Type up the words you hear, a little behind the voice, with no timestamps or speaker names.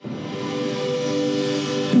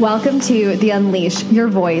Welcome to the Unleash Your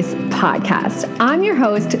Voice podcast. I'm your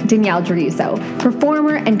host, Danielle Druso,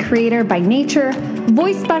 performer and creator by nature,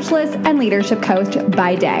 voice specialist, and leadership coach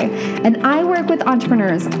by day. And I work with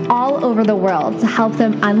entrepreneurs all over the world to help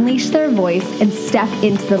them unleash their voice and step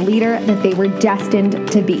into the leader that they were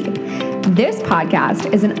destined to be. This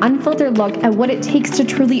podcast is an unfiltered look at what it takes to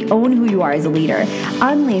truly own who you are as a leader,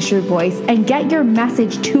 unleash your voice, and get your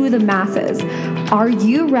message to the masses. Are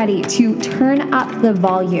you ready to turn up the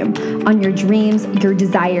volume on your dreams, your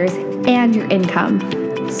desires, and your income?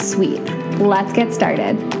 Sweet. Let's get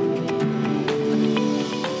started.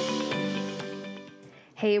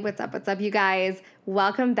 Hey, what's up? What's up, you guys?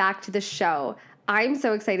 Welcome back to the show. I'm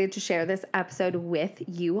so excited to share this episode with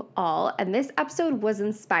you all. And this episode was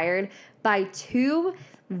inspired by two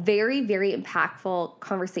very, very impactful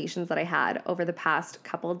conversations that I had over the past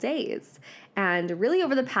couple days and really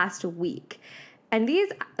over the past week. And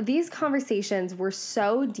these conversations were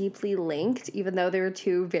so deeply linked, even though they were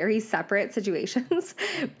two very separate situations,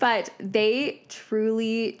 but they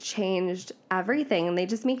truly changed everything. And they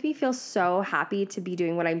just make me feel so happy to be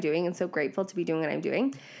doing what I'm doing and so grateful to be doing what I'm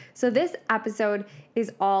doing. So this episode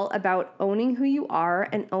is all about owning who you are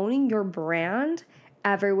and owning your brand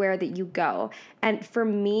everywhere that you go. And for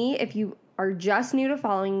me, if you are just new to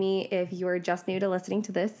following me, if you are just new to listening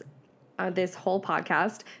to this whole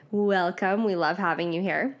podcast, welcome. We love having you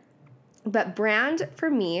here. But brand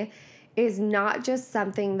for me is not just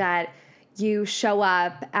something that you show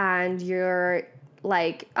up and you're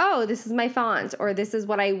like, oh, this is my font, or this is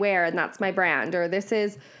what I wear and that's my brand, or this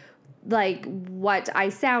is like what I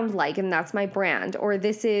sound like and that's my brand, or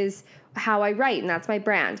this is how I write and that's my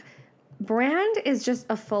brand. Brand is just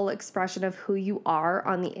a full expression of who you are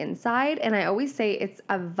on the inside. And I always say it's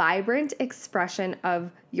a vibrant expression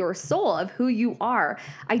of your soul, of who you are.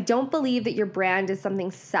 I don't believe that your brand is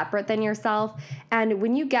something separate than yourself. And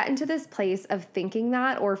when you get into this place of thinking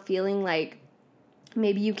that or feeling like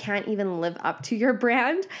maybe you can't even live up to your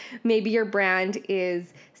brand, maybe your brand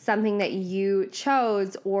is something that you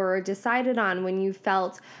chose or decided on when you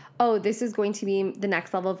felt, oh, this is going to be the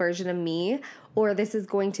next level version of me, or this is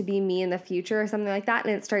going to be me in the future or something like that.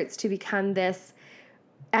 And it starts to become this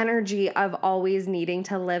energy of always needing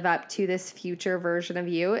to live up to this future version of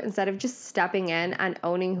you instead of just stepping in and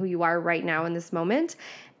owning who you are right now in this moment.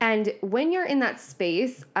 And when you're in that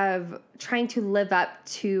space of trying to live up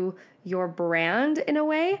to your brand in a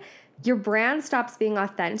way, your brand stops being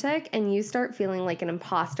authentic and you start feeling like an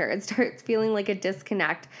imposter. It starts feeling like a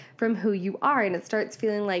disconnect from who you are, and it starts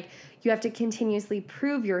feeling like you have to continuously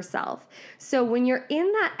prove yourself. So when you're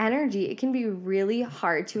in that energy, it can be really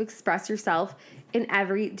hard to express yourself in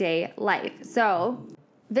everyday life. So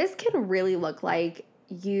this can really look like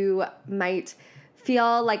you might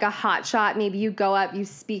feel like a hot shot. Maybe you go up, you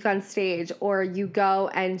speak on stage, or you go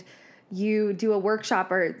and you do a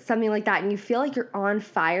workshop or something like that, and you feel like you're on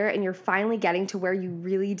fire and you're finally getting to where you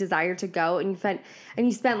really desire to go, and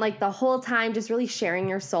you spent like the whole time just really sharing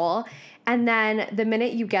your soul. And then the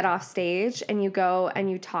minute you get off stage and you go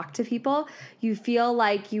and you talk to people, you feel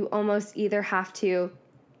like you almost either have to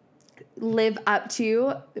live up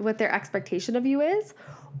to what their expectation of you is,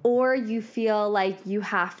 or you feel like you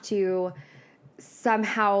have to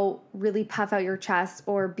somehow really puff out your chest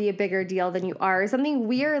or be a bigger deal than you are, something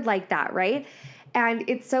weird like that, right? And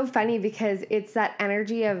it's so funny because it's that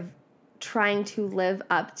energy of trying to live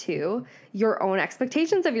up to your own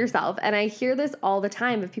expectations of yourself. And I hear this all the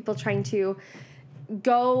time of people trying to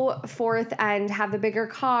go forth and have the bigger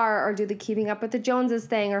car or do the keeping up with the Joneses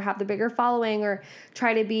thing or have the bigger following or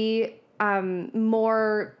try to be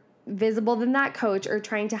more visible than that coach or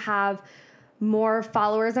trying to have more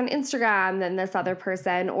followers on Instagram than this other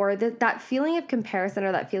person, or that feeling of comparison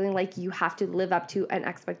or that feeling like you have to live up to an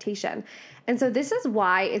expectation. And so this is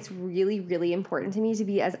why it's really, really important to me to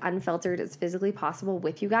be as unfiltered as physically possible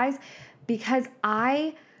with you guys, because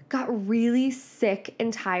I got really sick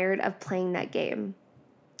and tired of playing that game.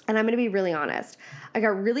 And I'm going to be really honest. I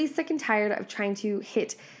got really sick and tired of trying to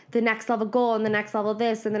hit the next level goal and the next level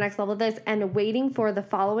this and the next level this and waiting for the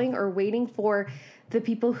following or waiting for the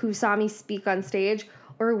people who saw me speak on stage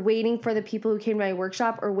or waiting for the people who came to my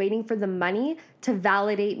workshop or waiting for the money to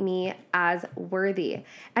validate me as worthy.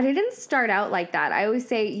 And it didn't start out like that. I always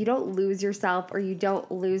say you don't lose yourself or you don't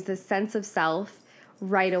lose the sense of self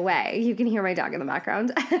right away. You can hear my dog in the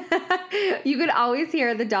background. You could always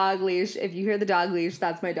hear the dog leash. If you hear the dog leash,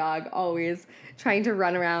 that's my dog always trying to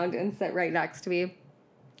run around and sit right next to me.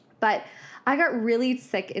 But I got really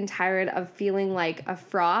sick and tired of feeling like a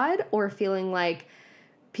fraud or feeling like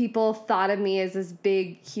people thought of me as this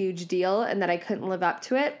big, huge deal and that I couldn't live up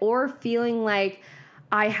to it, or feeling like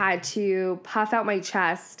I had to puff out my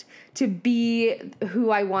chest to be who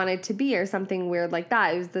I wanted to be or something weird like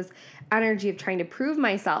that. It was this energy of trying to prove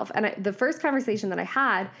myself. And the first conversation that I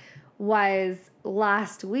had was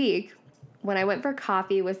last week when I went for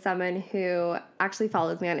coffee with someone who actually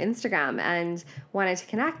follows me on Instagram and wanted to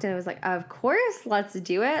connect. And I was like, of course, let's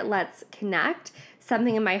do it. Let's connect.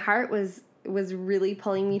 Something in my heart was really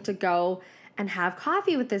pulling me to go and have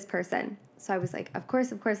coffee with this person. So I was like, of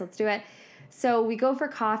course, let's do it. So we go for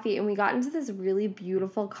coffee and we got into this really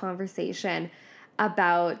beautiful conversation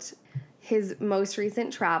about his most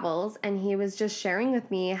recent travels. And he was just sharing with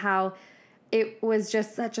me how it was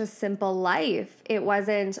just such a simple life. It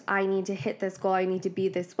wasn't, I need to hit this goal, I need to be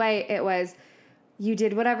this way. It was, you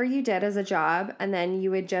did whatever you did as a job, and then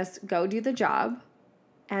you would just go do the job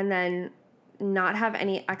and then not have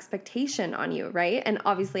any expectation on you, right? And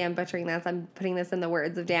obviously I'm butchering this. I'm putting this in the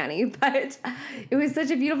words of Danny, but it was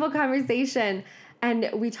such a beautiful conversation. And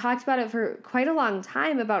we talked about it for quite a long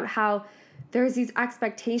time about how there's these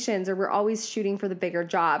expectations, or we're always shooting for the bigger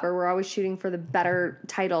job, or we're always shooting for the better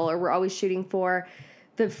title, or we're always shooting for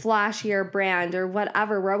the flashier brand or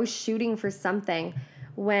whatever. We're always shooting for something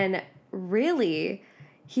when really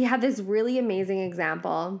he had this really amazing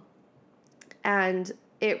example and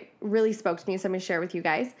it really spoke to me, so I'm going to share it with you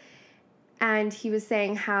guys. And he was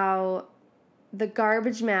saying how the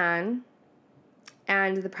garbage man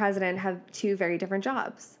and the president have two very different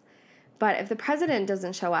jobs. But if the president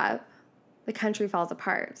doesn't show up, the country falls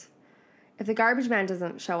apart. If the garbage man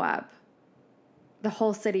doesn't show up, the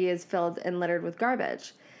whole city is filled and littered with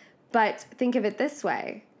garbage. But think of it this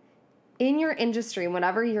way. In your industry,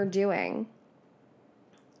 whatever you're doing,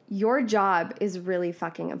 your job is really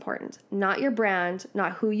fucking important. Not your brand,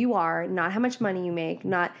 not who you are, not how much money you make,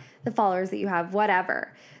 not the followers that you have,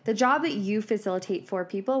 whatever. The job that you facilitate for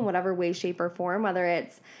people in whatever way, shape, or form, whether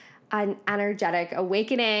it's an energetic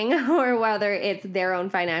awakening or whether it's their own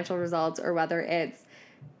financial results or whether it's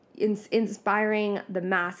inspiring the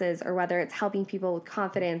masses or whether it's helping people with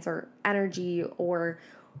confidence or energy or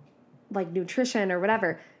like nutrition or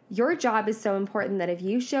whatever. Your job is so important that if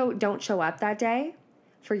you don't show up that day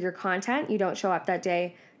for your content, you don't show up that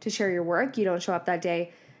day to share your work, you don't show up that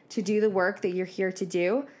day to do the work that you're here to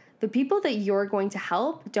do, the people that you're going to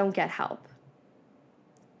help don't get help.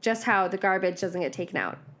 Just how the garbage doesn't get taken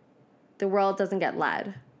out. The world doesn't get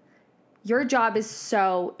led. Your job is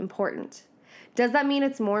so important. Does that mean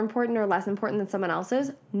it's more important or less important than someone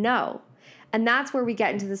else's? No. And that's where we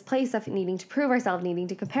get into this place of needing to prove ourselves, needing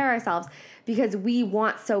to compare ourselves, because we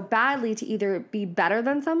want so badly to either be better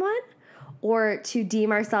than someone or to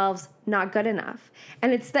deem ourselves not good enough.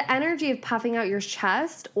 And it's the energy of puffing out your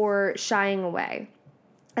chest or shying away.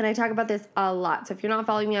 And I talk about this a lot. So if you're not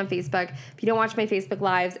following me on Facebook, if you don't watch my Facebook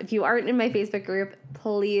lives, if you aren't in my Facebook group,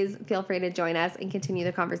 please feel free to join us and continue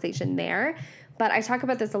the conversation there. But I talk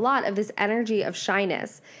about this a lot, of this energy of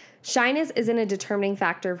shyness. Shyness isn't a determining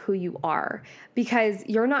factor of who you are, because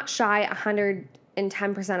you're not shy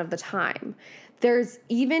 110% of the time. There's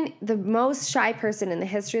even the most shy person in the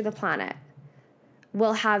history of the planet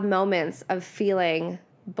will have moments of feeling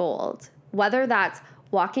bold, whether that's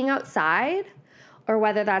walking outside or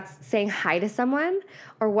whether that's saying hi to someone,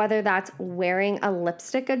 or whether that's wearing a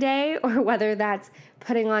lipstick a day, or whether that's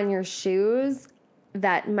putting on your shoes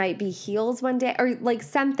that might be heels one day, or like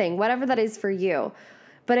something, whatever that is for you.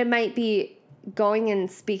 But it might be going and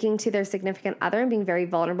speaking to their significant other and being very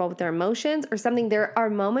vulnerable with their emotions or something. There are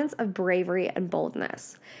moments of bravery and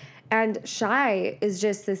boldness. And shy is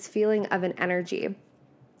just this feeling of an energy,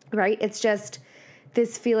 right? It's just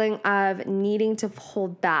this feeling of needing to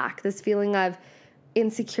hold back, this feeling of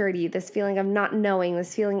insecurity, this feeling of not knowing,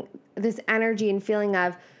 this energy and feeling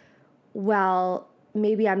of, well,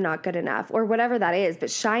 maybe I'm not good enough or whatever that is. But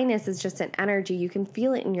shyness is just an energy. You can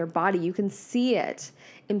feel it in your body. You can see it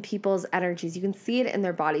in people's energies. You can see it in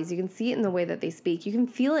their bodies. You can see it in the way that they speak. You can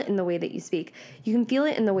feel it in the way that you speak. You can feel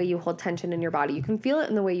it in the way you hold tension in your body. You can feel it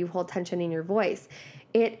in the way you hold tension in your voice.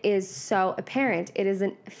 It is so apparent. It is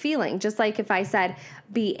a feeling. Just like if I said,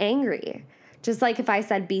 be angry. Just like if I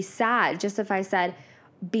said, be sad. Just if I said,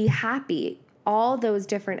 be happy. All those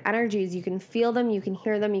different energies, you can feel them, you can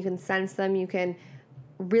hear them, you can sense them, you can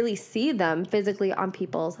really see them physically on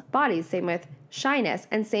people's bodies. Same with shyness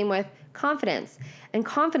and same with confidence. And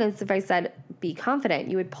confidence, if I said, be confident,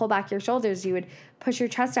 you would pull back your shoulders, you would push your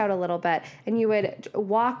chest out a little bit, and you would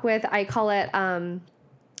walk with, I call it,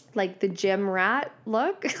 like the gym rat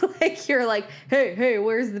look. Like you're like, hey,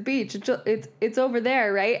 where's the beach? It's over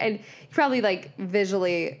there, right? And you probably like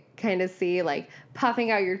visually kind of see like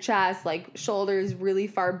puffing out your chest, like shoulders really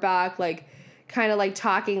far back, like kind of like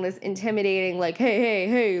talking this intimidating, like,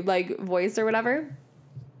 hey, like voice or whatever.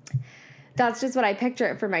 That's just what I picture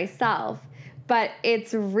it for myself. But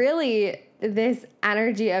it's really this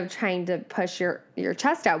energy of trying to push your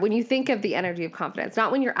chest out. When you think of the energy of confidence,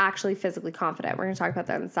 not when you're actually physically confident. We're going to talk about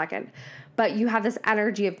that in a second. But you have this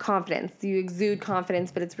energy of confidence. You exude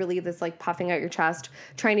confidence, but it's really this like puffing out your chest,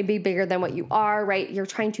 trying to be bigger than what you are, right? You're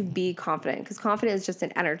trying to be confident because confidence is just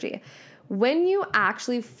an energy. When you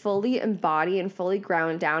actually fully embody and fully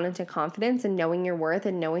ground down into confidence and knowing your worth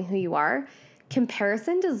and knowing who you are,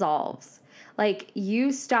 comparison dissolves. Like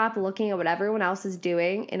you stop looking at what everyone else is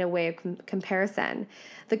doing in a way of comparison.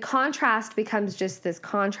 The contrast becomes just this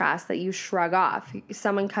contrast that you shrug off.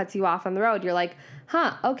 Someone cuts you off on the road. You're like,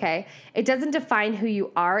 okay. It doesn't define who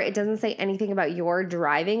you are. It doesn't say anything about your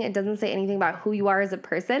driving. It doesn't say anything about who you are as a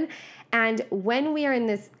person. And when we are in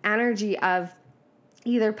this energy of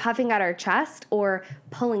either puffing out our chest or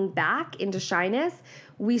pulling back into shyness,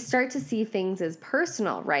 we start to see things as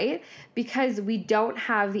personal, right? Because we don't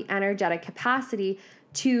have the energetic capacity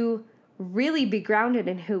to really be grounded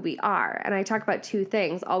in who we are. And I talk about two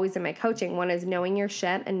things always in my coaching. One is knowing your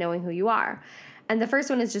shit and knowing who you are. And the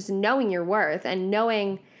first one is just knowing your worth and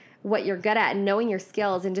knowing what you're good at and knowing your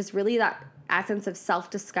skills and just really that essence of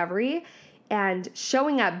self-discovery and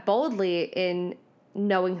showing up boldly in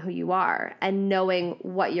knowing who you are and knowing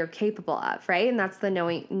what you're capable of, right? And that's the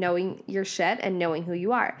knowing your shit and knowing who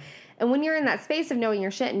you are. And when you're in that space of knowing your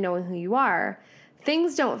shit and knowing who you are,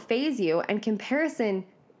 things don't faze you and comparison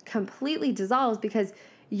completely dissolves because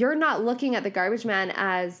you're not looking at the garbage man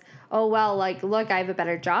as, oh, well, like, look, I have a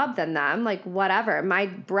better job than them. Like, whatever. My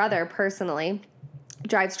brother personally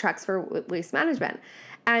drives trucks for waste management.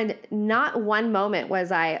 And not one moment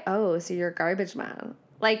was I, oh, so you're a garbage man.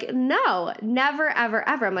 Like, no, never, ever,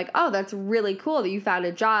 ever. I'm like, oh, that's really cool that you found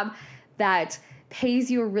a job that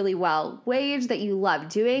pays you a really well wage that you love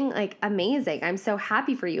doing. Like, amazing. I'm so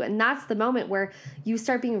happy for you. And that's the moment where you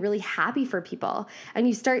start being really happy for people and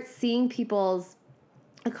you start seeing people's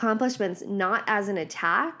accomplishments not as an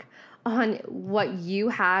attack on what you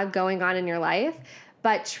have going on in your life,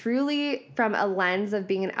 but truly from a lens of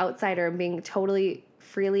being an outsider and being totally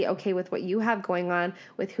freely okay with what you have going on,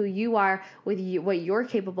 with who you are, with you, what you're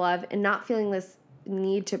capable of, and not feeling this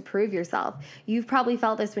need to prove yourself. You've probably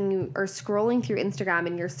felt this when you are scrolling through Instagram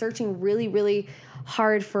and you're searching really, really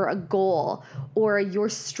hard for a goal, or you're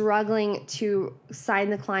struggling to sign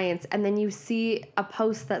the clients, and then you see a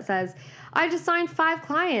post that says, I just signed 5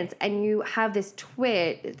 clients, and you have this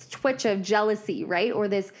twitch of jealousy, right? Or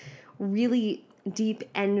this really deep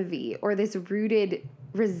envy, or this rooted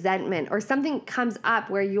resentment, or something comes up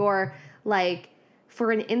where you're like,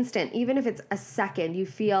 for an instant, even if it's a second, you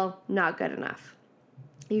feel not good enough.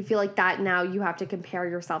 You feel like that now you have to compare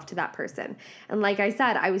yourself to that person. And like I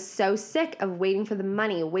said, I was so sick of waiting for the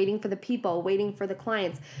money, waiting for the people, waiting for the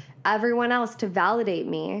clients, everyone else to validate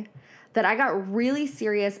me, that I got really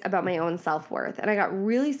serious about my own self-worth, and I got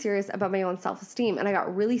really serious about my own self-esteem, and I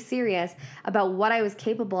got really serious about what I was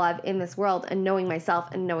capable of in this world and knowing myself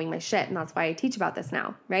and knowing my shit. And that's why I teach about this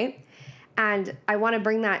now, right? And I want to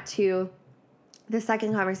bring that to the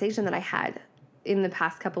second conversation that I had in the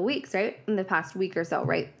past couple weeks, right? In the past week or so,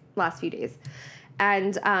 right? Last few days.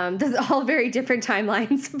 And this is all very different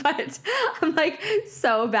timelines, but I'm like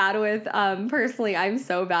so bad with, personally, I'm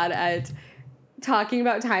so bad at talking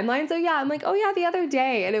about timelines. So yeah, I'm like, oh yeah, the other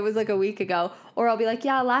day, and it was like a week ago. Or I'll be like,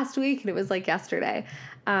 yeah, last week, and it was like yesterday.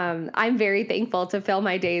 I'm very thankful to fill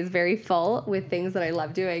my days very full with things that I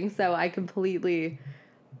love doing. So I completely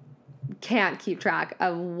can't keep track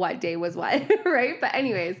of what day was what, right? But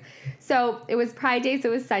anyways, so it was Pride Day, so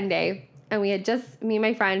it was Sunday, and we had just, me and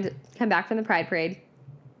my friend, come back from the Pride Parade,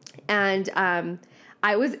 and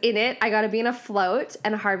I was in it. I got to be in a float,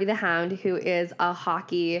 and Harvey the Hound, who is a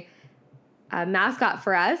hockey mascot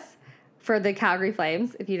for us, for the Calgary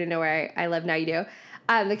Flames. If you didn't know where I live, now you do.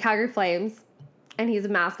 The Calgary Flames, and he's a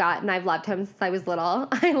mascot, and I've loved him since I was little.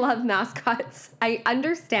 I love mascots. I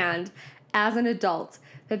understand as an adult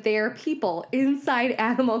that they are people inside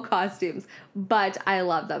animal costumes, but I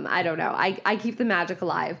love them. I don't know. I keep the magic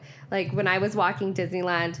alive. Like when I was walking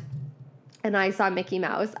Disneyland and I saw Mickey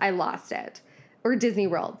Mouse, I lost it. Or Disney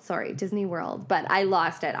World, but I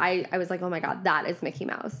lost it. I was like, oh my God, that is Mickey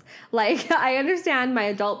Mouse. Like, I understand my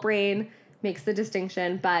adult brain makes the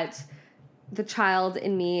distinction, but the child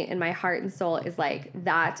in me, in my heart and soul, is like,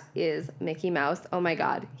 that is Mickey Mouse. Oh my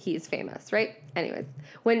God, he's famous, right? Anyways,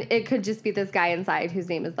 when it could just be this guy inside whose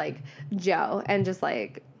name is like Joe, and just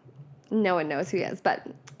like, no one knows who he is, but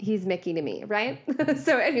he's Mickey to me, right?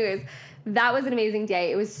 So anyways, that was an amazing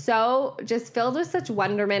day. It was so just filled with such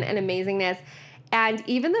wonderment and amazingness. And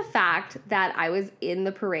even the fact that I was in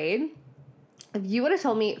the parade, if you would have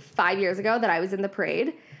told me 5 years ago that I was in the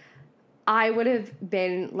parade, I would have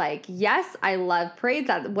been like, yes, I love parades.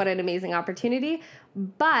 What an amazing opportunity.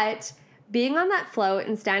 But being on that float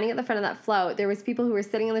and standing at the front of that float, there was people who were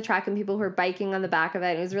sitting on the track and people who were biking on the back of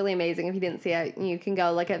it. It was really amazing. If you didn't see it, you can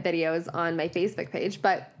go look at videos on my Facebook page.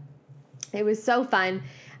 But it was so fun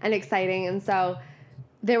and exciting. And so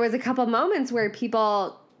there was a couple moments where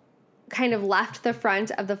people kind of left the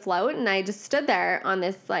front of the float, and I just stood there on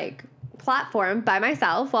this like platform by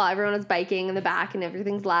myself while everyone was biking in the back and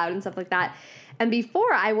everything's loud and stuff like that. And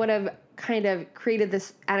before, I would have kind of created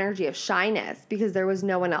this energy of shyness because there was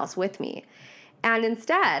no one else with me. And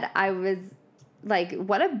instead, I was like,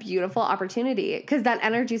 what a beautiful opportunity, because that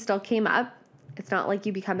energy still came up. It's not like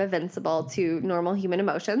you become invincible to normal human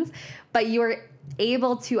emotions, but you are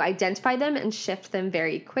able to identify them and shift them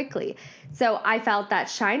very quickly. So I felt that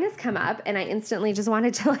shyness come up, and I instantly just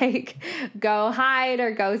wanted to like go hide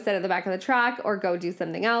or go sit at the back of the truck or go do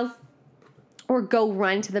something else or go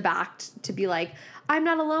run to the back to be like, I'm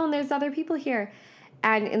not alone. There's other people here.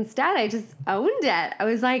 And instead, I just owned it. I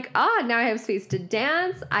was like, now I have space to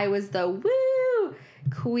dance. I was the woo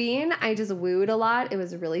queen. I just wooed a lot. It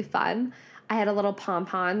was really fun. I had a little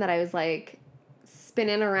pom-pom that I was like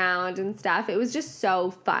spinning around and stuff. It was just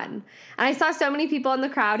so fun. And I saw so many people in the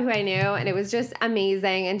crowd who I knew, and it was just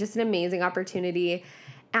amazing and just an amazing opportunity.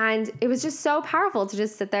 And it was just so powerful to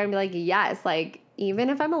just sit there and be like, yes, like even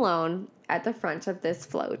if I'm alone at the front of this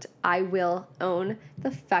float, I will own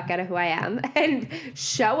the fuck out of who I am and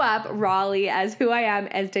show up rawly as who I am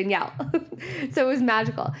as Danielle. So it was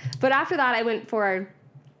magical. But after that, I went for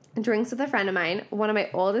drinks with a friend of mine, one of my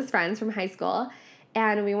oldest friends from high school,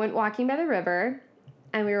 and we went walking by the river.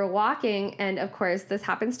 And we were walking, and of course, this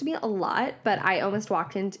happens to me a lot, but I almost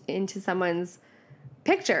walked into someone's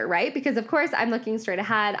picture, right? Because of course, I'm looking straight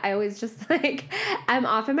ahead. I always just like, I'm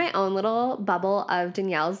off in my own little bubble of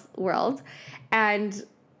Danielle's world. And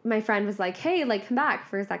my friend was like, hey, like, come back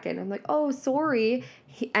for a second. I'm like, oh, sorry.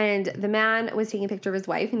 And the man was taking a picture of his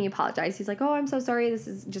wife, and he apologized. He's like, oh, I'm so sorry. This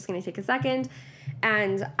is just going to take a second.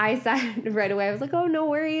 And I said right away, I was like, oh, no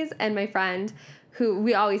worries. And my friend, who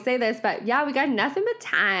we always say this, but yeah, we got nothing but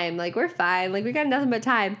time. Like, we're fine. Like, we got nothing but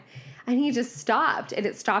time. And he just stopped, and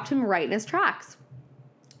it stopped him right in his tracks.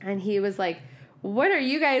 And he was like, what are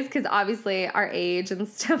you guys? Because obviously our age and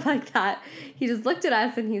stuff like that. He just looked at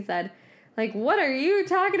us and he said, like, what are you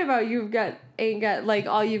talking about? Ain't got, like,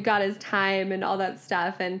 all you've got is time and all that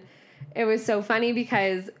stuff. And it was so funny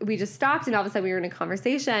because we just stopped, and all of a sudden we were in a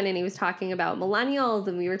conversation, and he was talking about millennials,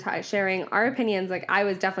 and we were sharing our opinions. Like, I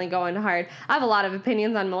was definitely going hard. I have a lot of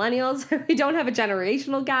opinions on millennials. We don't have a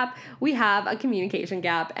generational gap. We have a communication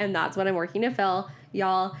gap, and that's what I'm working to fill,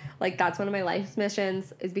 y'all. Like, that's one of my life's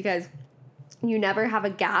missions, is because you never have a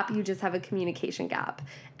gap. You just have a communication gap.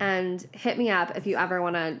 And hit me up if you ever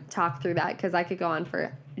want to talk through that, because I could go on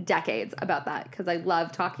for decades about that, because I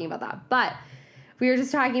love talking about that. But we were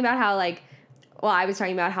just talking about how, like, well, I was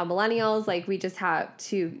talking about how millennials, like, we just have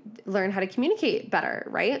to learn how to communicate better,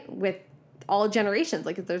 right? With all generations.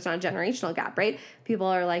 Like, there's not a generational gap, right? People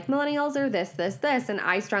are like, millennials are this, this, this. And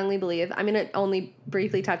I strongly believe, I'm going to only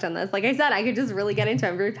briefly touch on this. Like I said, I could just really get into it.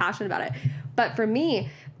 I'm very passionate about it. But for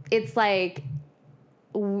me, it's like,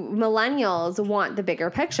 millennials want the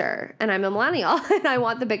bigger picture. And I'm a millennial, and I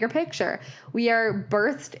want the bigger picture. We are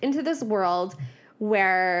birthed into this world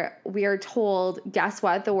where we are told, guess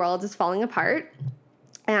what? The world is falling apart,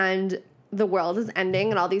 and the world is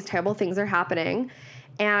ending, and all these terrible things are happening,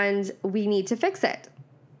 and we need to fix it.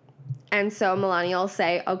 And so millennials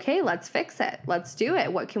say, okay, let's fix it. Let's do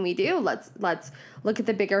it. What can we do? Let's look at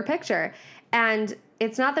the bigger picture. And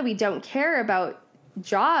it's not that we don't care about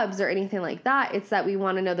jobs or anything like that. It's that we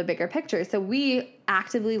want to know the bigger picture. So we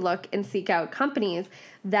actively look and seek out companies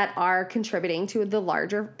that are contributing to the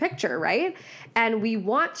larger picture, right? And we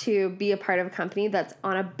want to be a part of a company that's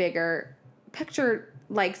on a bigger picture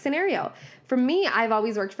like scenario. For me, I've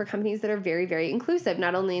always worked for companies that are very, very inclusive,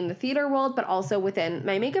 not only in the theater world, but also within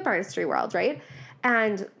my makeup artistry world, right?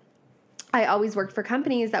 And I always worked for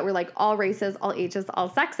companies that were like all races, all ages, all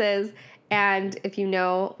sexes. And if you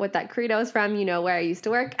know what that credo is from, you know where I used to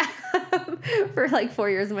work for like 4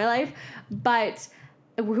 years of my life, but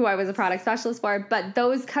who I was a product specialist for. But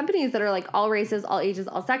those companies that are like all races, all ages,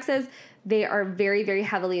 all sexes, they are very, very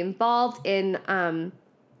heavily involved in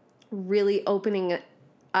really opening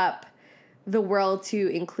up the world to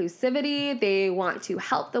inclusivity. They want to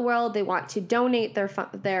help the world. They want to donate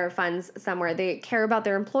their funds somewhere. They care about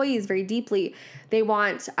their employees very deeply. They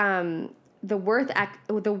want the work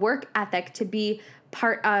ethic to be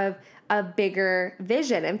part of a bigger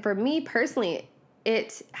vision. And for me personally,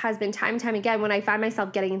 it has been time and time again when I find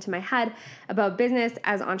myself getting into my head about business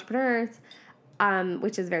as entrepreneurs,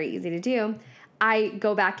 which is very easy to do, I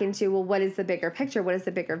go back into, well, what is the bigger picture? What is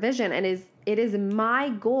the bigger vision? And it is my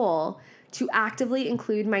goal to actively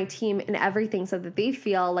include my team in everything so that they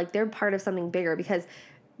feel like they're part of something bigger, because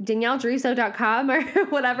DanielleDruso.com or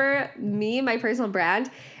whatever, my personal brand,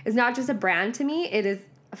 is not just a brand to me. It is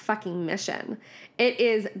a fucking mission. It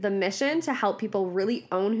is the mission to help people really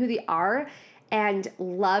own who they are and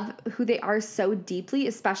love who they are so deeply,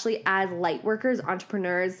 especially as light workers,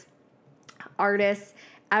 entrepreneurs, artists,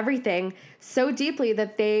 everything, so deeply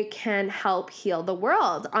that they can help heal the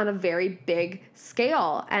world on a very big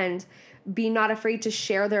scale and be not afraid to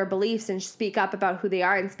share their beliefs and speak up about who they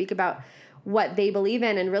are and speak about what they believe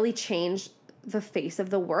in and really change the face of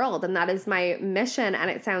the world. And that is my mission. And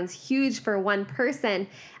it sounds huge for one person,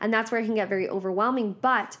 and that's where it can get very overwhelming.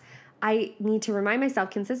 But I need to remind myself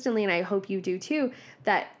consistently, and I hope you do too,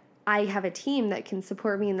 that I have a team that can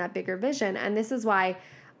support me in that bigger vision. And this is why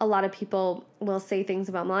a lot of people will say things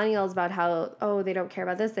about millennials about how, oh, they don't care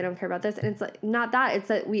about this, they don't care about this. And it's like, not that, it's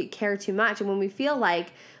that we care too much. And when we feel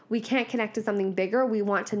like we can't connect to something bigger, we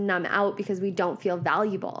want to numb out because we don't feel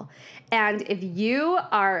valuable. And if you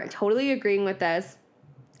are totally agreeing with this,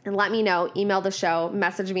 and let me know, email the show,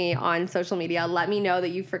 message me on social media, let me know that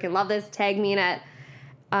you freaking love this, tag me in it.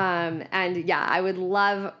 And yeah, I would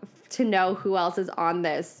love to know who else is on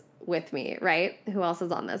this with me, right? Who else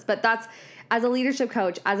is on this? But that's, as a leadership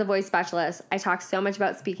coach, as a voice specialist, I talk so much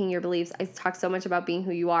about speaking your beliefs. I talk so much about being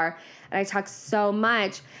who you are. And I talk so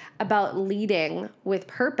much about leading with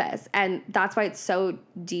purpose. And that's why it's so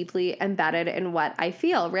deeply embedded in what I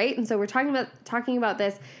feel, right? And so we're talking about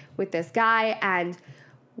this with this guy, and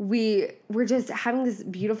we were just having this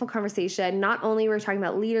beautiful conversation. Not only were we talking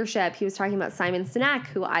about leadership, he was talking about Simon Sinek,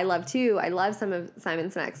 who I love too. I love some of Simon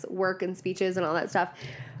Sinek's work and speeches and all that stuff.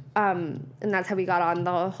 And that's how we got on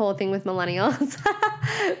the whole thing with millennials.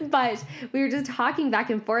 But we were just talking back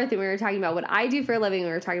and forth, and we were talking about what I do for a living. We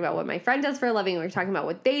were talking about what my friend does for a living. We were talking about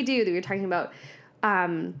what they do. We were talking about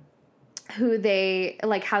who they,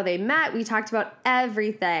 like, how they met. We talked about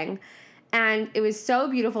everything. And it was so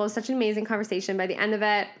beautiful. It was such an amazing conversation. By the end of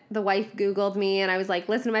it, the wife Googled me, and I was like,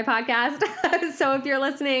 listen to my podcast. So if you're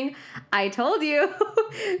listening, I told you.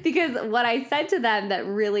 Because what I said to them that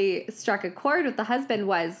really struck a chord with the husband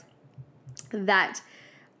was that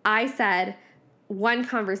I said, one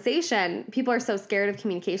conversation, people are so scared of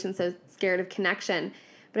communication, so scared of connection.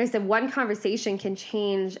 But I said, one conversation can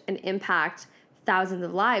change and impact thousands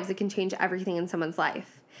of lives. It can change everything in someone's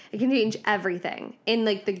life. It can change everything in,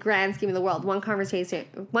 like, the grand scheme of the world. One conversation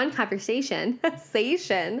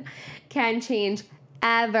can change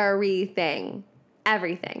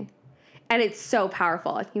everything. And it's so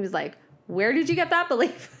powerful. And he was like, where did you get that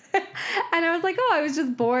belief? And I was like, oh, I was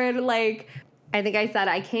just born. Like, I think I said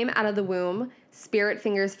I came out of the womb spirit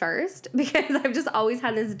fingers first, because I've just always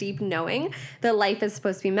had this deep knowing that life is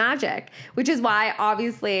supposed to be magic, which is why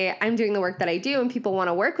obviously I'm doing the work that I do, and people want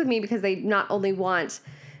to work with me because they not only want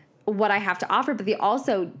what I have to offer, but they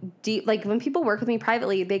also like, when people work with me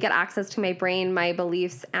privately, they get access to my brain, my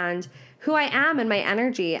beliefs, and who I am and my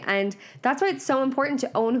energy. And that's why it's so important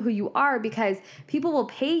to own who you are, because people will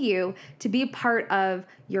pay you to be a part of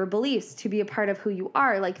your beliefs, to be a part of who you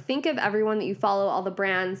are. Like, think of everyone that you follow, all the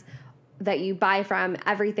brands that you buy from,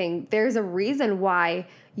 everything. There's a reason why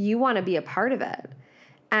you want to be a part of it.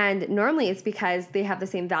 And normally it's because they have the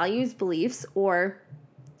same values, beliefs, or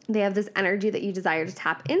they have this energy that you desire to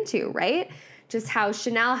tap into, right? Just how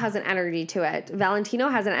Chanel has an energy to it. Valentino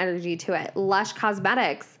has an energy to it. Lush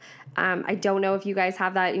Cosmetics. I don't know if you guys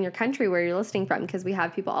have that in your country where you're listening from, because we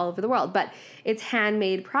have people all over the world, but it's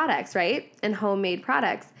handmade products, right? And homemade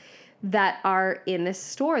products that are in this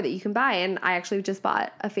store that you can buy. And I actually just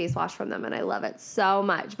bought a face wash from them, and I love it so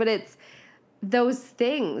much. But it's those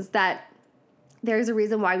things that there's a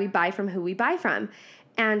reason why we buy from who we buy from.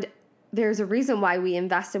 And there's a reason why we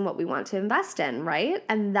invest in what we want to invest in, right?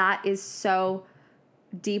 And that is so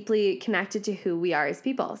deeply connected to who we are as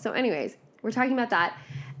people. So anyways, we're talking about that.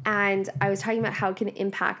 And I was talking about how it can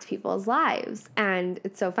impact people's lives. And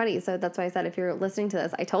it's so funny. So that's why I said, if you're listening to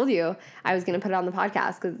this, I told you I was going to put it on the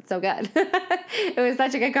podcast because it's so good. It was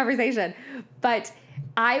such a good conversation. But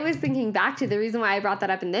I was thinking back to the reason why I brought that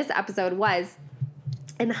up in this episode was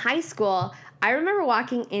in high school, I remember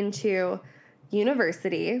walking into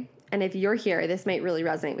university. And if you're here, this might really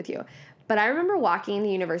resonate with you. But I remember walking into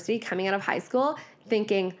university, coming out of high school,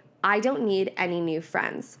 thinking, I don't need any new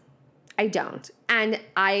friends. I don't. And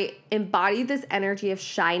I embodied this energy of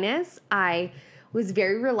shyness. I was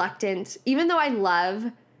very reluctant, even though I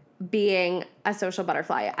love being a social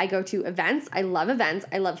butterfly. I go to events. I love events.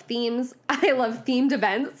 I love themes. I love themed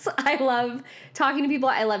events. I love talking to people.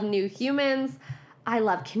 I love new humans. I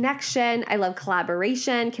love connection. I love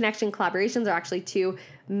collaboration. Connection, collaborations are actually two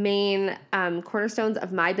main cornerstones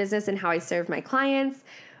of my business and how I serve my clients.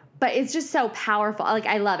 But it's just so powerful. Like,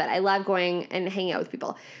 I love it. I love going and hanging out with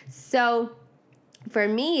people. So for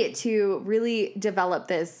me to really develop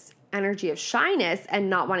this energy of shyness and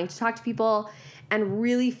not wanting to talk to people and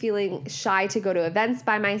really feeling shy to go to events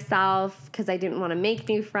by myself because I didn't want to make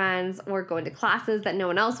new friends or go into classes that no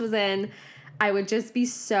one else was in, I would just be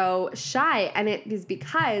so shy. And it is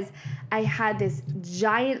because I had this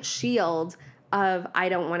giant shield of I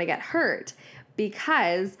don't want to get hurt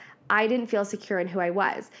because I didn't feel secure in who I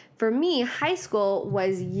was. For me, high school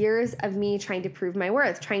was years of me trying to prove my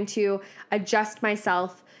worth, trying to adjust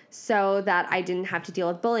myself so that I didn't have to deal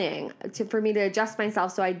with bullying, for me to adjust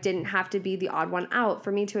myself so I didn't have to be the odd one out,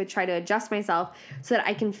 for me to try to adjust myself so that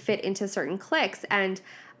I can fit into certain cliques. And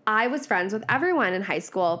I was friends with everyone in high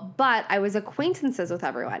school, but I was acquaintances with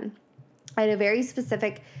everyone. I had a very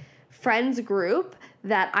specific friends group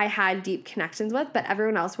that I had deep connections with, but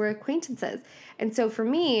everyone else were acquaintances. And so for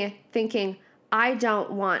me, thinking, I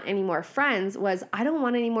don't want any more friends was I don't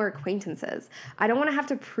want any more acquaintances. I don't want to have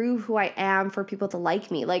to prove who I am for people to like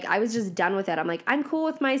me. Like, I was just done with it. I'm like, I'm cool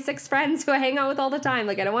with my 6 friends who I hang out with all the time.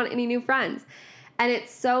 Like, I don't want any new friends. And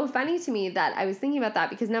it's so funny to me that I was thinking about that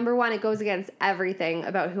because number one, it goes against everything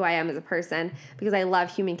about who I am as a person because I love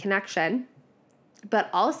human connection. But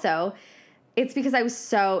also, it's because I was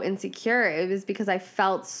so insecure. It was because I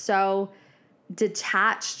felt so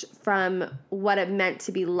detached from what it meant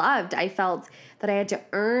to be loved. I felt that I had to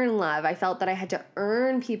earn love. I felt that I had to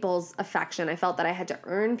earn people's affection. I felt that I had to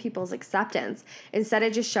earn people's acceptance instead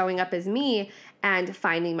of just showing up as me and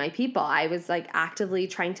finding my people. I was like actively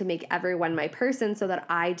trying to make everyone my person so that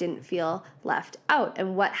I didn't feel left out.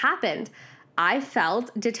 And what happened? I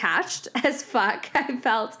felt detached as fuck. I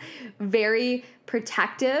felt very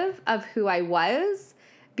protective of who I was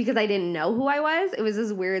because I didn't know who I was. It was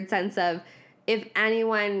this weird sense of if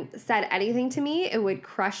anyone said anything to me, it would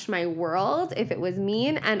crush my world if it was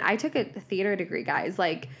mean. And I took a theater degree, guys.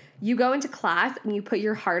 Like, you go into class and you put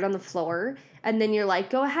your heart on the floor and then you're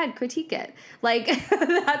like, go ahead, critique it. Like,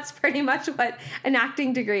 that's pretty much what an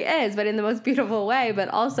acting degree is, but in the most beautiful way. But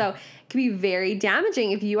also, it can be very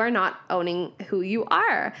damaging if you are not owning who you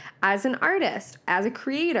are as an artist, as a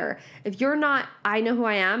creator. If you're not, I know who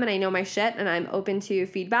I am and I know my shit and I'm open to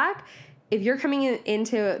feedback. If you're coming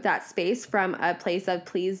into that space from a place of,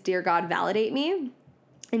 please, dear God, validate me,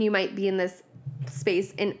 and you might be in this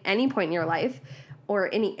space in any point in your life or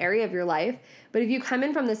any area of your life, but if you come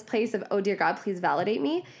in from this place of, oh, dear God, please validate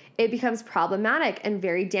me, it becomes problematic and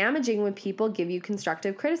very damaging when people give you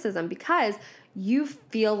constructive criticism because you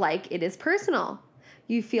feel like it is personal.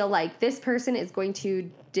 You feel like this person is going to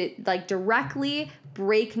directly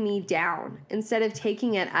break me down instead of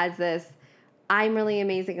taking it as this, I'm really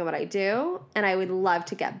amazing at what I do, and I would love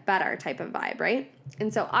to get better type of vibe, right?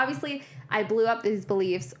 And so obviously I blew up these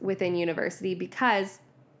beliefs within university because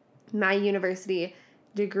my university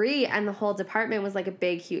degree and the whole department was like a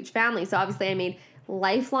big, huge family. So obviously I made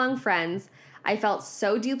lifelong friends. I felt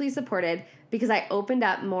so deeply supported because I opened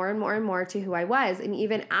up more and more and more to who I was. And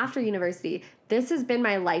even after university, this has been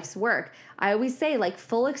my life's work. I always say, like,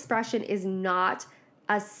 full expression is not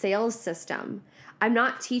a sales system. I'm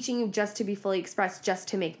not teaching you just to be fully expressed just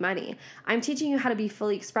to make money. I'm teaching you how to be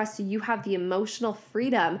fully expressed so you have the emotional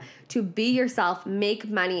freedom to be yourself, make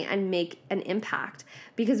money, and make an impact.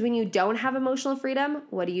 Because when you don't have emotional freedom,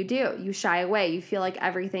 what do? You shy away. You feel like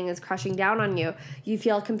everything is crushing down on you. You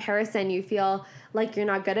feel comparison. You feel like you're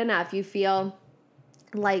not good enough. You feel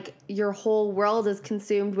like your whole world is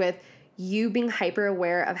consumed with you being hyper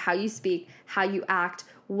aware of how you speak, how you act,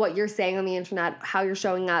 what you're saying on the internet, how you're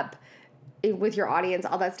showing up with your audience,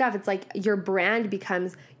 all that stuff. It's like your brand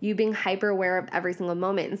becomes you being hyper aware of every single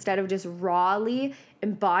moment instead of just rawly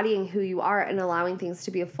embodying who you are and allowing things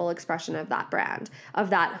to be a full expression of that brand, of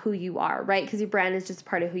that who you are, right? Because your brand is just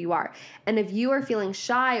part of who you are. And if you are feeling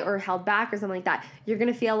shy or held back or something like that, you're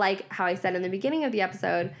going to feel like, how I said in the beginning of the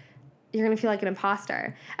episode, you're going to feel like an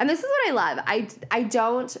imposter. And this is what I love. I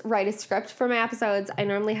don't write a script for my episodes. I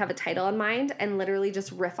normally have a title in mind and literally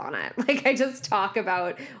just riff on it. Like, I just talk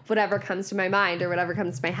about whatever comes to my mind or whatever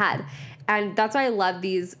comes to my head. And that's why I love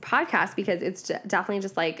these podcasts, because it's definitely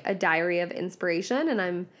just like a diary of inspiration. And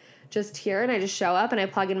I'm just here and I just show up and I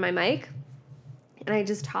plug in my mic and I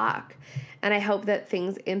just talk. And I hope that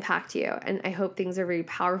things impact you. And I hope things are very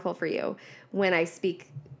powerful for you when I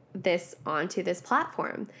speak this onto this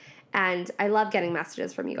platform. And I love getting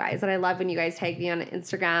messages from you guys. And I love when you guys tag me on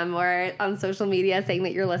Instagram or on social media saying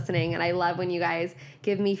that you're listening. And I love when you guys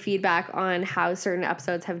give me feedback on how certain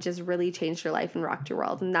episodes have just really changed your life and rocked your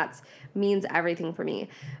world. And that means everything for me.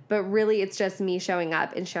 But really, it's just me showing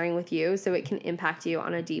up and sharing with you so it can impact you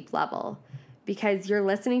on a deep level. Because you're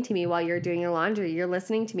listening to me while you're doing your laundry. You're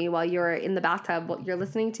listening to me while you're in the bathtub. You're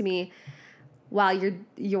listening to me while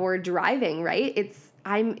you're driving, right?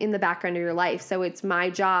 I'm in the background of your life. So it's my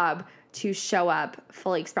job to show up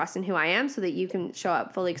fully expressed in who I am so that you can show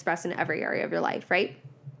up fully expressed in every area of your life, right?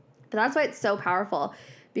 But that's why it's so powerful,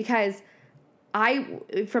 because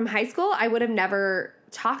from high school, I would have never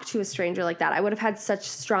talked to a stranger like that. I would have had such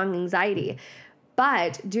strong anxiety.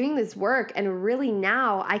 But doing this work, and really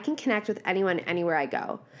now, I can connect with anyone anywhere I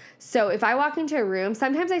go. So if I walk into a room,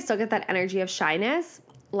 sometimes I still get that energy of shyness,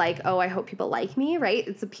 like, oh, I hope people like me, right?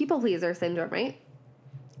 It's a people pleaser syndrome, right?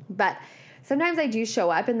 But sometimes I do show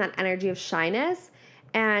up in that energy of shyness,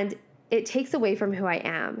 and it takes away from who I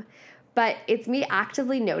am. But it's me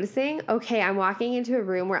actively noticing, okay, I'm walking into a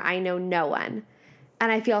room where I know no one,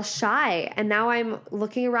 and I feel shy. And now I'm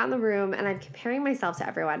looking around the room and I'm comparing myself to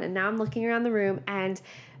everyone. And now I'm looking around the room and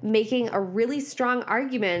making a really strong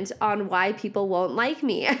argument on why people won't like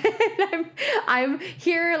me. I'm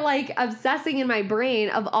here like obsessing in my brain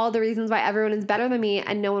of all the reasons why everyone is better than me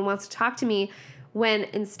and no one wants to talk to me, when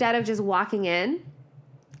instead of just walking in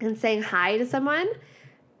and saying hi to someone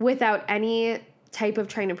without any type of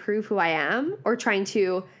trying to prove who I am or trying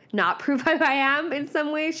to not prove who I am in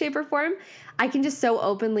some way, shape, or form, I can just so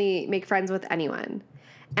openly make friends with anyone.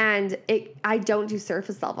 And I don't do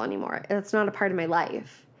surface level anymore. It's not a part of my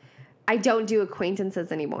life. I don't do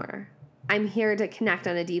acquaintances anymore. I'm here to connect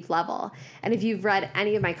on a deep level. And if you've read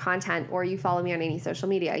any of my content or you follow me on any social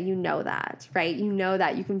media, you know that, right? You know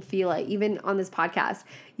that. You can feel it. Even on this podcast,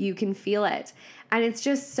 you can feel it. And it's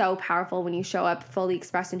just so powerful when you show up fully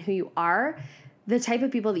expressed in who you are, the type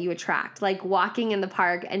of people that you attract, like walking in the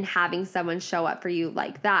park and having someone show up for you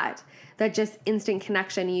like that just instant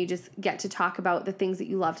connection. You just get to talk about the things that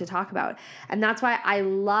you love to talk about. And that's why I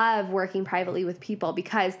love working privately with people,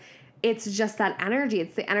 because it's just that energy.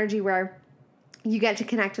 It's the energy where you get to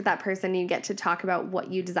connect with that person and you get to talk about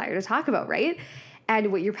what you desire to talk about, right?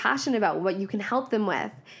 And what you're passionate about, what you can help them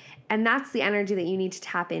with. And that's the energy that you need to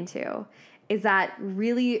tap into, is that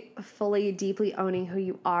really fully, deeply owning who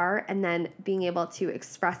you are and then being able to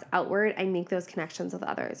express outward and make those connections with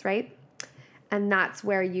others, right? And that's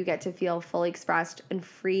where you get to feel fully expressed and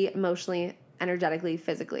free emotionally, energetically,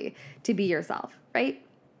 physically, to be yourself, right?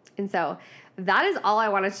 And so that is all I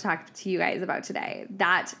wanted to talk to you guys about today.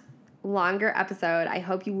 That longer episode. I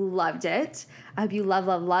hope you loved it. I hope you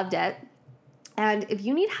loved it. And if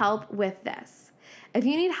you need help with this, if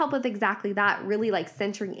you need help with exactly that, really like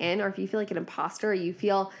centering in, or if you feel like an imposter, or you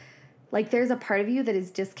feel like there's a part of you that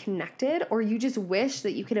is disconnected, or you just wish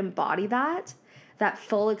that you could embody that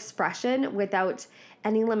full expression without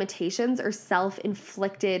any limitations or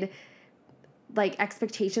self-inflicted like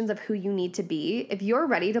expectations of who you need to be, if you're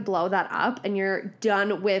ready to blow that up and you're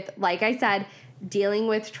done with, like I said, dealing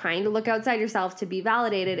with trying to look outside yourself to be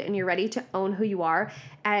validated, and you're ready to own who you are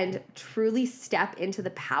and truly step into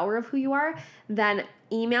the power of who you are, then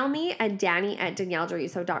email me at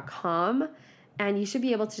danny@danielledruso.com, and you should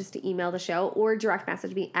be able to just email the show or direct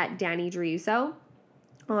message me at Danny Druso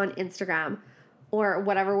on Instagram, or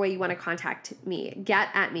whatever way you want to contact me. Get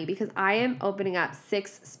at me, because I am opening up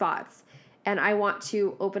 6 spots. And I want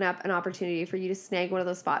to open up an opportunity for you to snag one of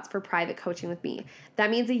those spots for private coaching with me. That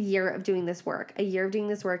means a year of doing this work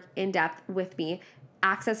in depth with me,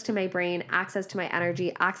 access to my brain, access to my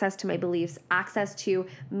energy, access to my beliefs, access to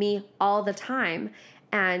me all the time,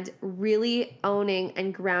 and really owning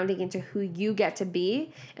and grounding into who you get to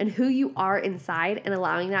be and who you are inside, and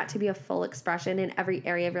allowing that to be a full expression in every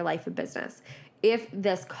area of your life and business. If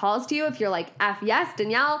this calls to you, if you're like, F yes,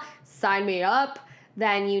 Danielle, sign me up,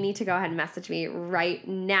 then you need to go ahead and message me right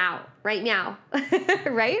now, right?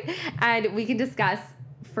 And we can discuss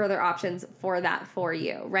further options for that for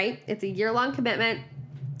you, right? It's a year-long commitment.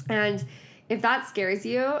 And if that scares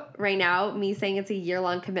you right now, me saying it's a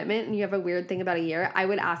year-long commitment and you have a weird thing about a year, I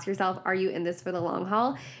would ask yourself, are you in this for the long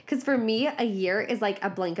haul? Because for me, a year is like a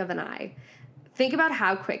blink of an eye. Think about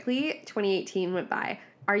how quickly 2018 went by.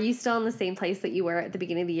 Are you still in the same place that you were at the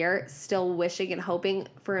beginning of the year, still wishing and hoping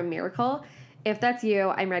for a miracle? If that's you,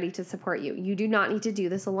 I'm ready to support you. You do not need to do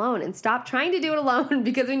this alone, and stop trying to do it alone,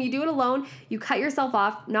 because when you do it alone, you cut yourself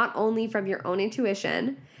off not only from your own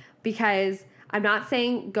intuition, because I'm not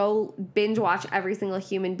saying go binge watch every single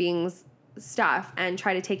human being's stuff and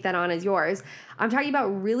try to take that on as yours. I'm talking about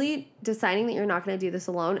really deciding that you're not going to do this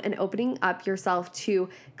alone and opening up yourself to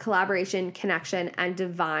collaboration, connection, and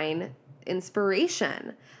divine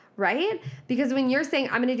inspiration, right? Because when you're saying,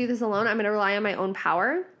 I'm going to do this alone, I'm going to rely on my own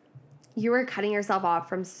power, you are cutting yourself off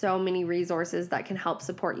from so many resources that can help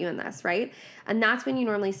support you in this, right? And that's when you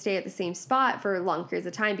normally stay at the same spot for long periods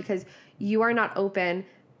of time because you are not open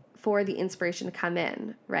for the inspiration to come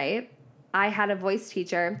in, right? I had a voice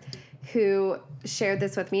teacher who shared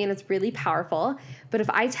this with me, and it's really powerful. But if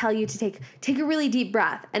I tell you to take a really deep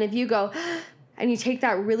breath, and if you go and you take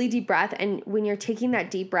that really deep breath, and when you're taking that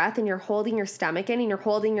deep breath and you're holding your stomach in and you're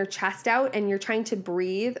holding your chest out and you're trying to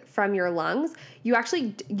breathe from your lungs,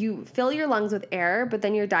 you fill your lungs with air, but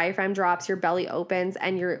then your diaphragm drops, your belly opens,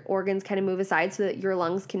 and your organs kind of move aside so that your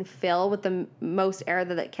lungs can fill with the most air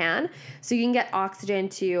that it can, so you can get oxygen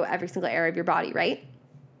to every single area of your body, right?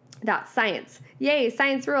 That's science. Yay,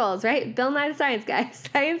 science rules, right? Bill Nye the Science Guy.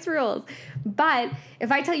 Science rules. But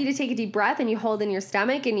if I tell you to take a deep breath and you hold in your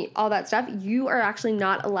stomach and all that stuff, you are actually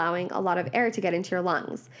not allowing a lot of air to get into your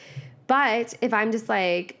lungs. But if I'm just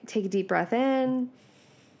like, take a deep breath in,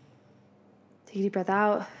 take a deep breath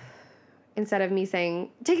out, instead of me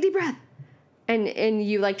saying, take a deep breath, and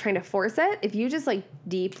you like trying to force it, if you just like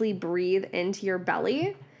deeply breathe into your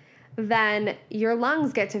belly, then your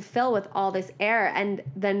lungs get to fill with all this air, and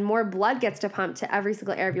then more blood gets to pump to every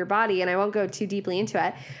single area of your body. And I won't go too deeply into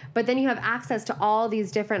it, but then you have access to all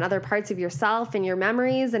these different other parts of yourself and your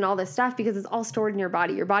memories and all this stuff because it's all stored in your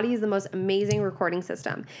body. Your body is the most amazing recording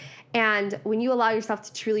system. And when you allow yourself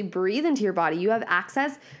to truly breathe into your body, you have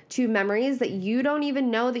access to memories that you don't even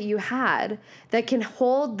know that you had that can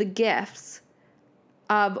hold the gifts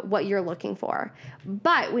of what you're looking for.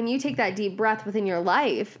 But when you take that deep breath within your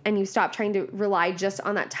life and you stop trying to rely just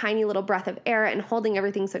on that tiny little breath of air and holding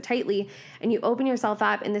everything so tightly, and you open yourself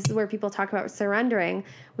up, and this is where people talk about surrendering,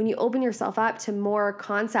 when you open yourself up to more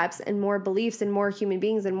concepts and more beliefs and more human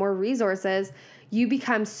beings and more resources, you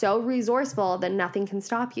become so resourceful that nothing can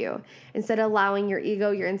stop you. Instead of allowing your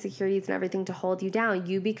ego, your insecurities, and everything to hold you down,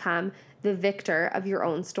 you become the victor of your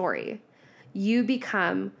own story. You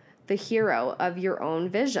become the hero of your own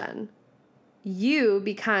vision. You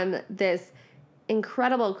become this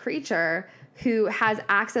incredible creature who has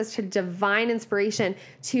access to divine inspiration,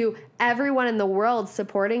 to everyone in the world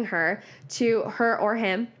supporting her, to her or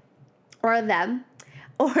him or them,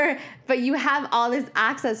 but you have all this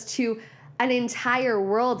access to an entire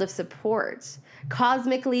world of support,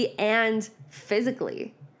 cosmically and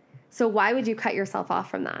physically. So why would you cut yourself off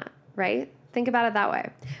from that, right? Think about it that way.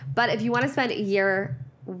 But if you want to spend a year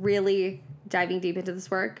really diving deep into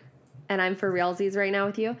this work, and I'm for realsies right now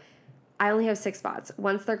with you, I only have 6 spots.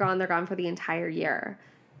 Once they're gone for the entire year.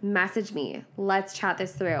 Message me. Let's chat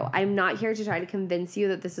this through. I'm not here to try to convince you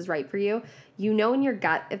that this is right for you. You know in your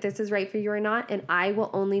gut if this is right for you or not, and I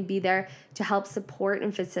will only be there to help support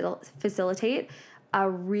and facilitate a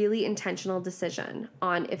really intentional decision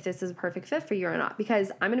on if this is a perfect fit for you or not, because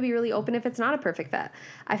I'm going to be really open if it's not a perfect fit.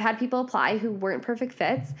 I've had people apply who weren't perfect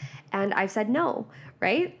fits, and I've said no,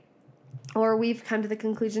 right? Or we've come to the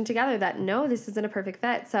conclusion together that no, this isn't a perfect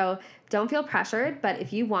fit. So don't feel pressured, but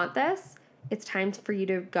if you want this, it's time for you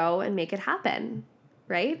to go and make it happen,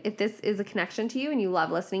 right? If this is a connection to you and you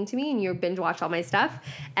love listening to me and you binge watch all my stuff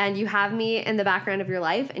and you have me in the background of your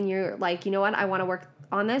life and you're like, you know what, I want to work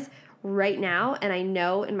on this right now, and I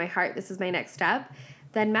know in my heart this is my next step,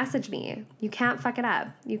 then message me. You can't fuck it up.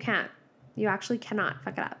 You can't. You actually cannot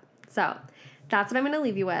fuck it up. So that's what I'm going to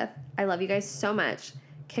leave you with. I love you guys so much.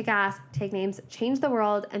 Kick ass, take names, change the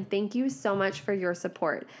world, and thank you so much for your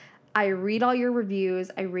support. I read all your reviews.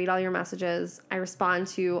 I read all your messages. I respond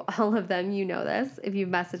to all of them. You know this if you've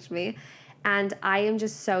messaged me. And I am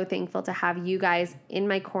just so thankful to have you guys in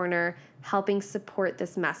my corner helping support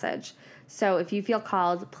this message. So if you feel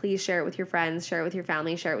called, please share it with your friends, share it with your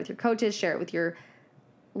family, share it with your coaches, share it with your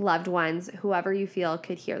loved ones, whoever you feel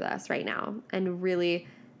could hear this right now and really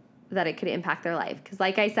that it could impact their life. Because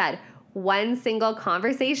like I said, one single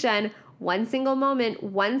conversation, one single moment,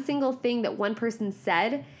 one single thing that one person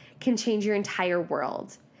said can change your entire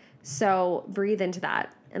world. So breathe into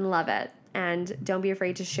that and love it. And don't be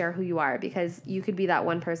afraid to share who you are, because you could be that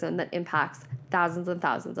one person that impacts thousands and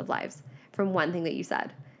thousands of lives from one thing that you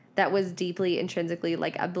said that was deeply intrinsically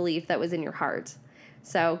like a belief that was in your heart.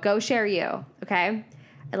 So go share you, okay?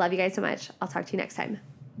 I love you guys so much. I'll talk to you next time.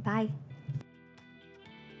 Bye.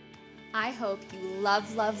 I hope you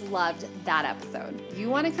loved that episode. You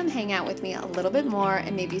want to come hang out with me a little bit more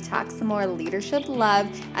and maybe talk some more leadership love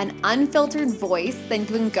and unfiltered voice, then you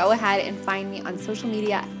can go ahead and find me on social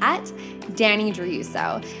media at Danny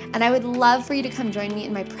Driuso. And I would love for you to come join me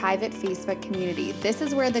in my private Facebook community. This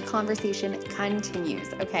is where the conversation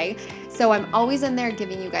continues, okay? So I'm always in there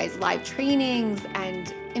giving you guys live trainings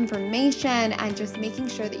and information and just making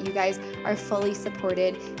sure that you guys are fully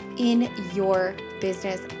supported in your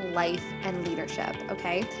business, life, and leadership,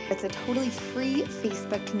 okay? It's a totally free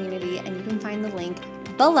Facebook community, and you can find the link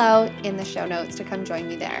below in the show notes to come join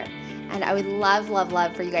me there. And I would love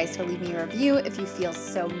for you guys to leave me a review if you feel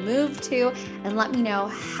so moved to, and let me know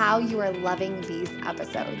how you are loving these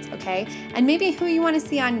episodes, okay? And maybe who you want to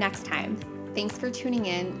see on next time. Thanks for tuning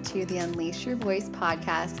in to the Unleash Your Voice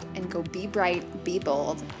podcast, and go be bright, be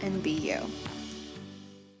bold, and be you.